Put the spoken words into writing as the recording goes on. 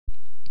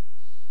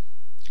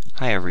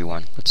Hi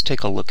everyone, let's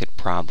take a look at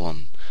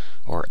problem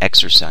or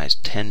exercise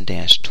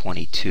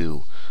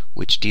 10-22,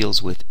 which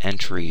deals with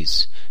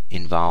entries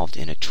involved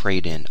in a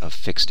trade-in of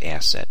fixed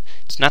asset.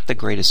 It's not the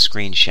greatest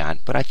screenshot,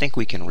 but I think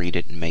we can read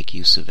it and make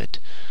use of it.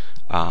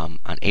 On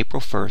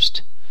April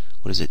 1st,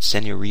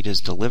 Senorita's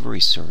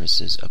Delivery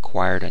Services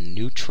acquired a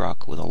new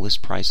truck with a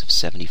list price of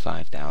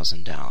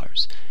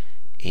 $75,000.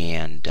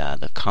 And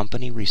the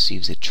company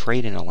receives a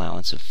trade-in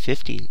allowance of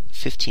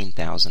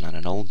 $15,000 on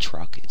an old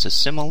truck. It's a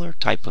similar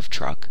type of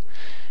truck,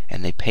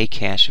 and they pay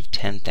cash of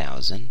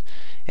 $10,000,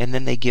 and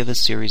then they give a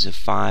series of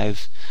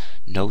 5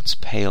 notes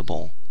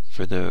payable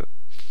for the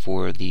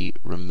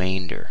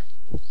remainder.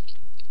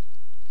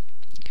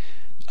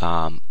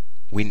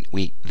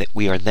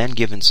 We are then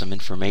given some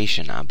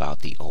information about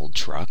the old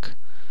truck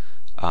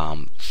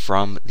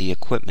from the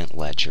equipment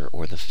ledger,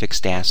 or the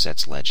fixed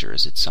assets ledger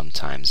as it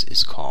sometimes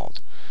is called.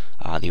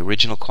 The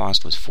original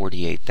cost was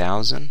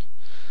 $48,000.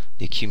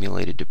 The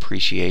accumulated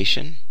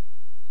depreciation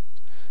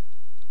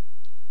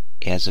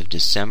as of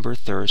December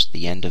 1st,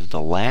 the end of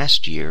the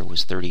last year,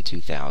 was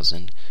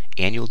 $32,000.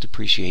 Annual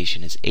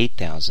depreciation is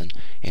 $8,000,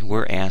 and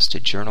we're asked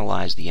to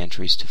journalize the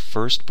entries to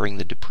first bring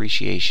the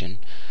depreciation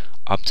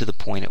up to the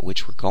point at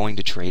which we're going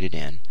to trade it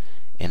in,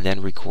 and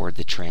then record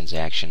the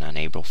transaction on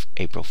April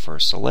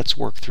 1st. So let's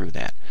work through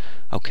that.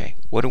 Okay,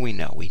 what do we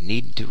know? We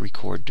need to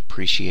record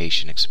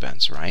depreciation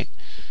expense, right?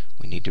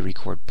 We need to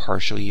record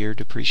partial year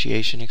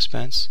depreciation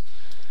expense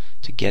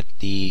to get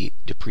the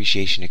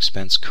depreciation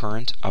expense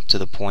current up to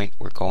the point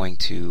we're going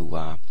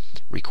to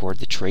record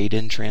the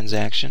trade-in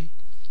transaction.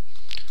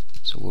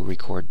 So we'll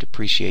record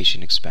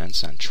depreciation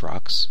expense on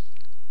trucks.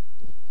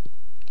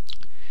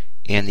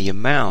 And the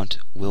amount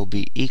will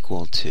be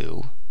equal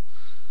to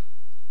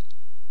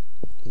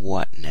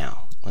what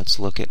now? Let's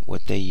look at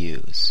what they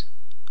use.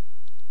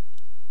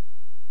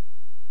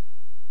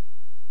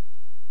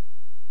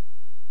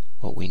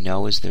 What we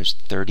know is there's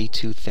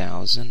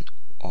 $32,000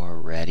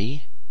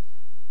 already.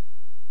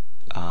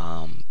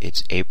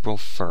 It's April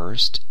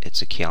 1st.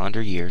 It's a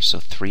calendar year, so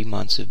 3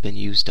 months have been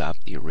used up.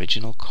 The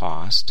original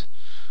cost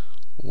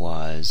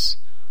was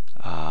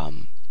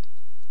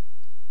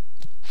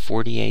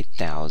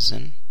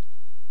 $48,000.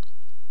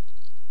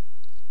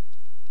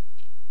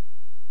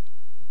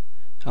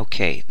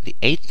 Okay, the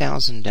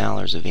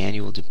 $8,000 of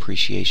annual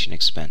depreciation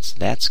expense,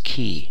 that's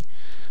key.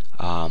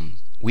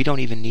 We don't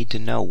even need to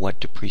know what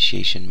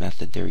depreciation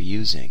method they're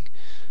using,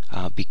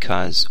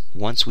 because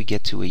once we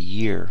get to a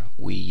year,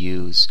 we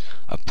use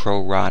a pro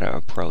rata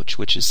approach,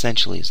 which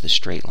essentially is the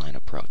straight line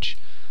approach.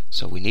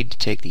 So we need to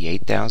take the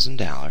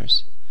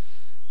 $8,000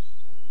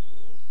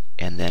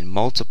 and then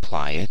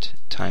multiply it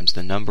times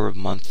the number of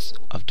months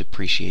of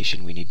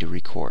depreciation we need to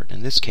record.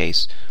 In this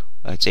case,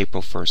 it's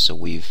April 1st, so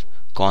we've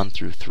gone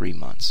through 3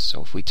 months.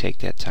 So if we take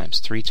that times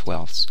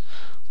 3/12,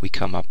 we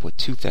come up with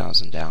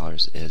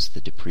 $2,000 as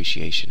the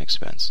depreciation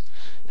expense.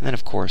 And then,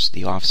 of course,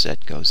 the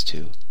offset goes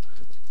to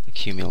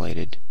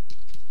accumulated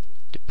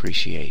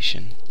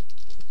depreciation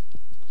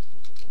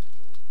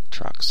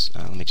trucks.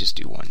 Let me just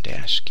do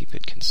 1-, keep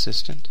it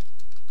consistent.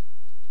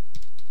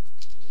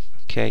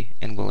 Okay,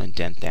 and we'll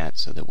indent that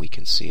so that we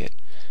can see it.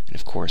 And,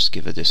 of course,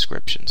 give a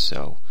description.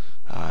 So,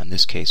 in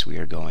this case, we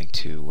are going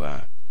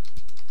to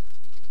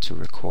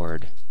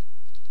record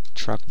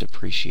truck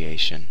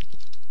depreciation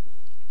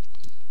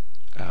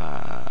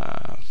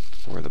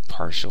for the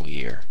partial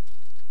year.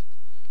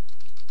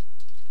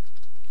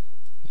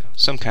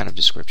 Some kind of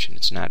description.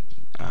 It's not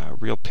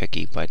real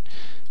picky, but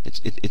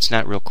it's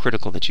not real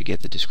critical that you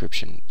get the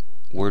description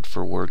word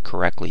for word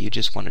correctly. You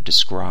just want to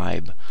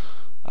describe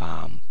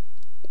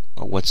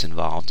what's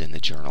involved in the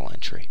journal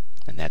entry,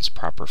 and that's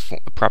proper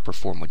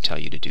form would tell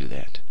you to do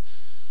that.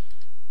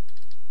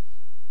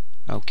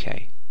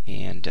 Okay,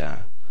 and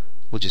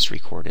we'll just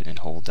record it in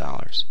whole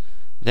dollars.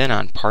 Then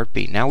on Part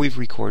B, now we've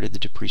recorded the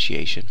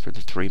depreciation for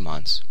the 3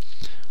 months.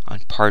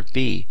 On Part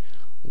B,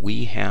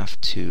 we have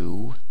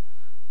to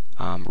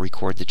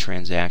record the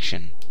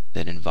transaction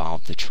that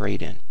involved the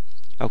trade-in.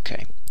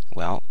 Okay,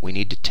 well, we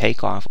need to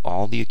take off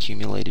all the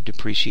accumulated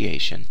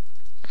depreciation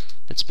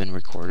that's been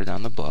recorded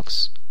on the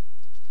books.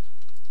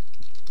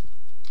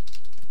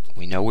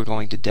 We know we're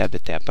going to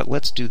debit that, but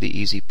let's do the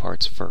easy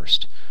parts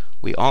first.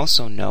 We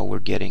also know we're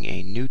getting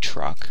a new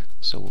truck,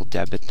 so we'll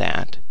debit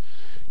that.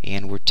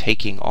 And we're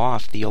taking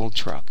off the old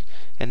truck.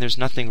 And there's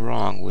nothing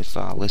wrong with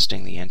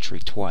listing the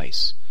entry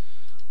twice.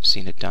 I've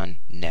seen it done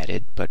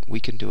netted, but we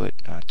can do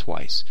it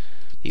twice.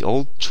 The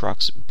old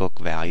truck's book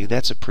value,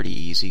 that's a pretty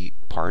easy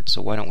part,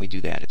 so why don't we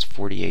do that? It's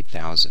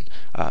 $48,000,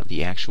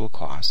 the actual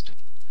cost.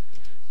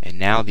 And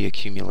now the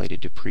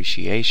accumulated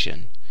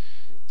depreciation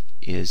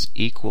is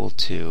equal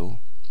to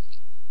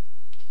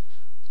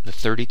the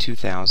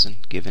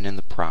 $32,000 given in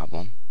the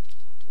problem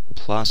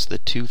plus the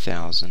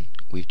 $2,000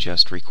 we've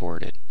just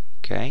recorded.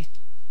 Okay?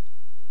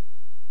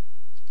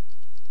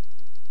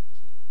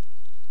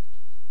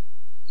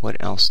 What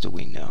else do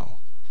we know?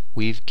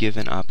 We've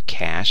given up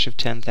cash of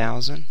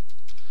 $10,000.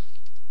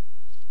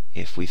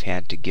 If we've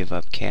had to give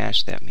up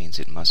cash, that means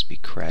it must be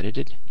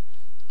credited.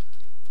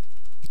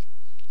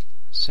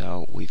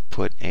 So we've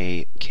put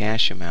a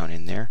cash amount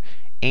in there,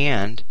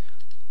 and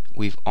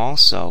we've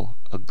also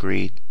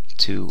agreed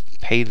to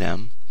pay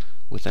them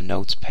with a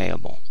notes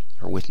payable,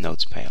 or with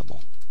notes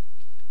payable.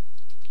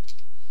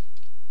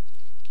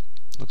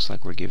 Looks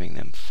like we're giving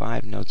them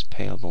 5 notes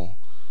payable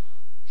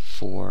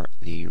for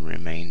the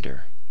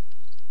remainder.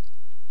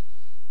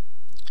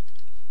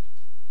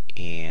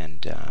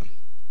 And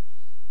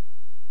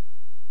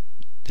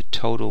the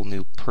total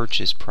new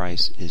purchase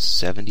price is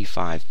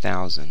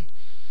 $75,000.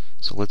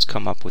 So let's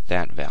come up with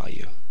that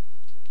value.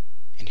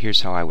 And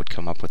here's how I would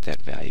come up with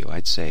that value.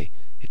 I'd say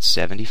it's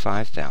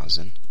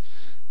 $75,000.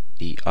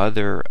 The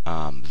other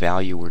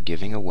value we're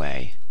giving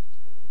away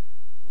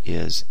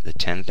is the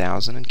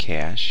 $10,000 in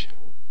cash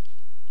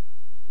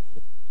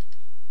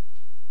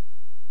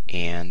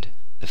and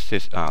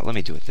the let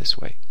me do it this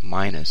way,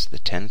 minus the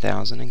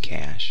 $10,000 in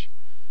cash,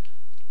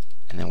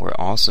 and then we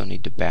also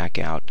need to back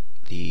out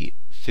the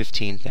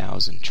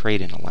 $15,000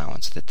 trade-in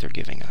allowance that they're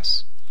giving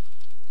us.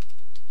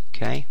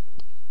 Okay,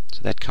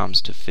 so that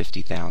comes to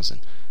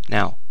 $50,000.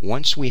 Now,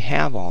 once we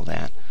have all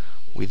that,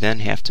 we then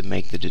have to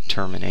make the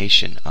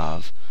determination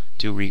of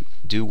do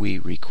we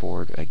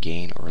record a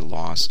gain or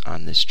loss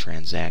on this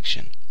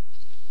transaction.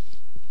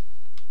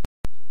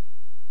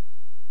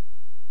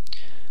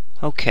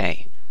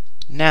 Okay,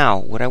 now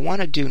what I want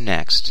to do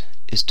next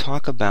is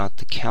talk about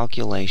the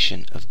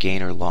calculation of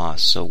gain or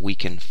loss so we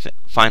can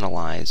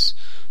finalize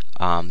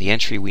the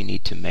entry we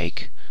need to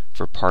make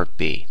for Part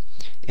B.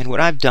 And what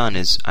I've done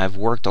is I've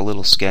worked a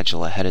little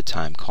schedule ahead of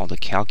time called a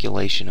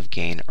calculation of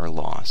gain or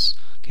loss.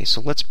 Okay,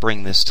 so let's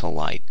bring this to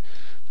light.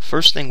 The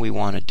first thing we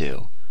want to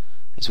do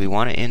is we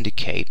want to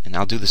indicate, and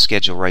I'll do the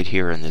schedule right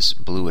here in this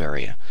blue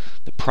area.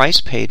 The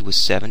price paid was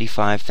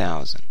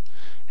 $75,000,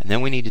 and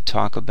then we need to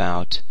talk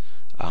about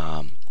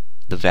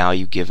the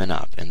value given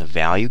up, and the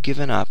value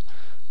given up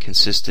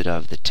consisted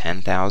of the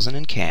 $10,000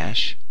 in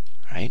cash,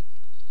 right?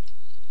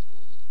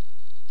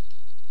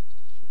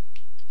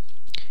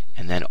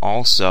 And then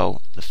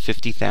also the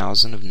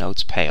 $50,000 of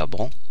notes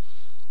payable,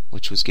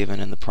 which was given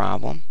in the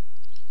problem,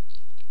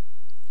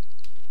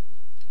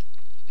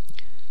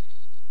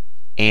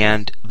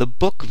 and the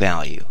book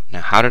value.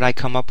 Now, how did I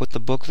come up with the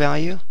book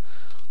value?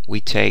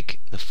 We take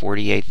the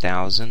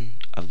 $48,000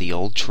 of the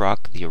old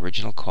truck, the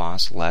original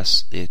cost,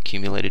 less the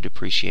accumulated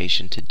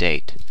depreciation to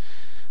date.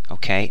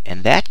 Okay,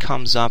 and that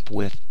comes up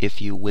with, if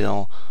you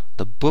will,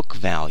 the book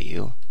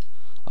value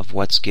of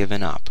what's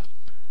given up.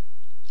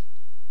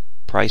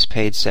 Price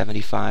paid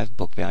 $75,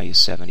 book value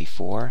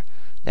 $74.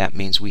 That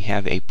means we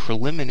have a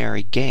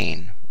preliminary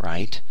gain,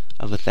 right,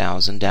 of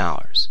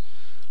 $1,000.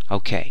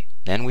 Okay,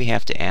 then we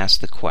have to ask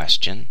the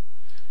question,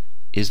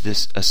 is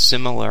this a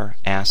similar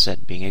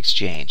asset being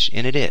exchanged?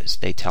 And it is.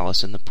 They tell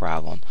us in the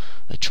problem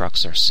the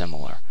trucks are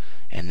similar.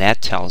 And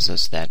that tells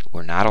us that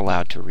we're not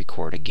allowed to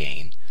record a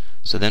gain.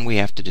 So then we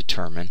have to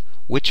determine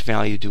which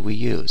value do we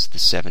use, the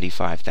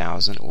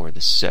 $75,000 or the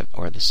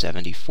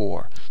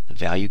 $74, the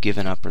value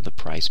given up or the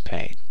price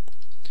paid.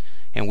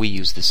 And we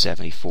use the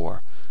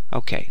 $74.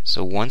 Okay,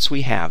 so once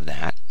we have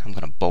that, I'm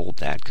going to bold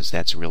that because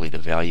that's really the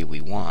value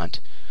we want,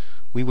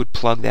 we would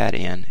plug that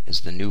in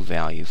as the new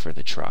value for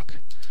the truck.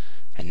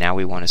 And now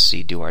we want to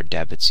see, do our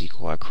debits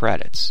equal our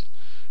credits?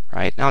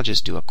 Right? And I'll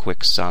just do a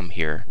quick sum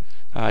here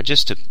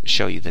just to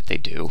show you that they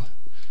do.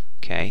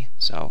 Okay,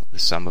 so the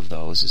sum of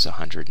those is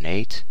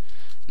 108,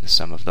 and the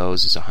sum of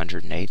those is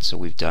 108, so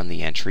we've done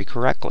the entry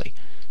correctly.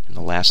 And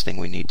the last thing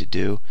we need to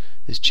do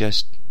is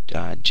just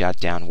jot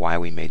down why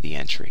we made the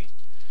entry,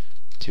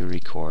 to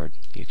record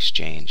the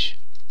exchange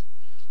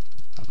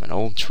of an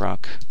old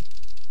truck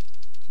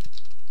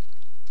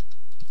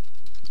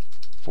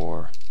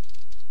for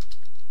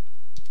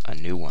a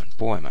new one.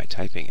 Boy, my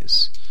typing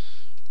is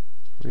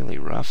really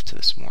rough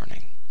this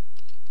morning.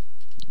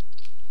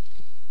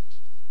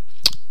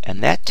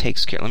 And that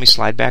takes care, let me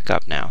slide back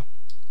up now.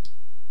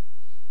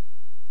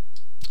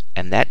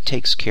 And that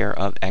takes care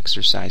of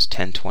exercise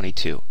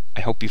 10-22.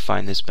 I hope you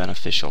find this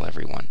beneficial,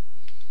 everyone.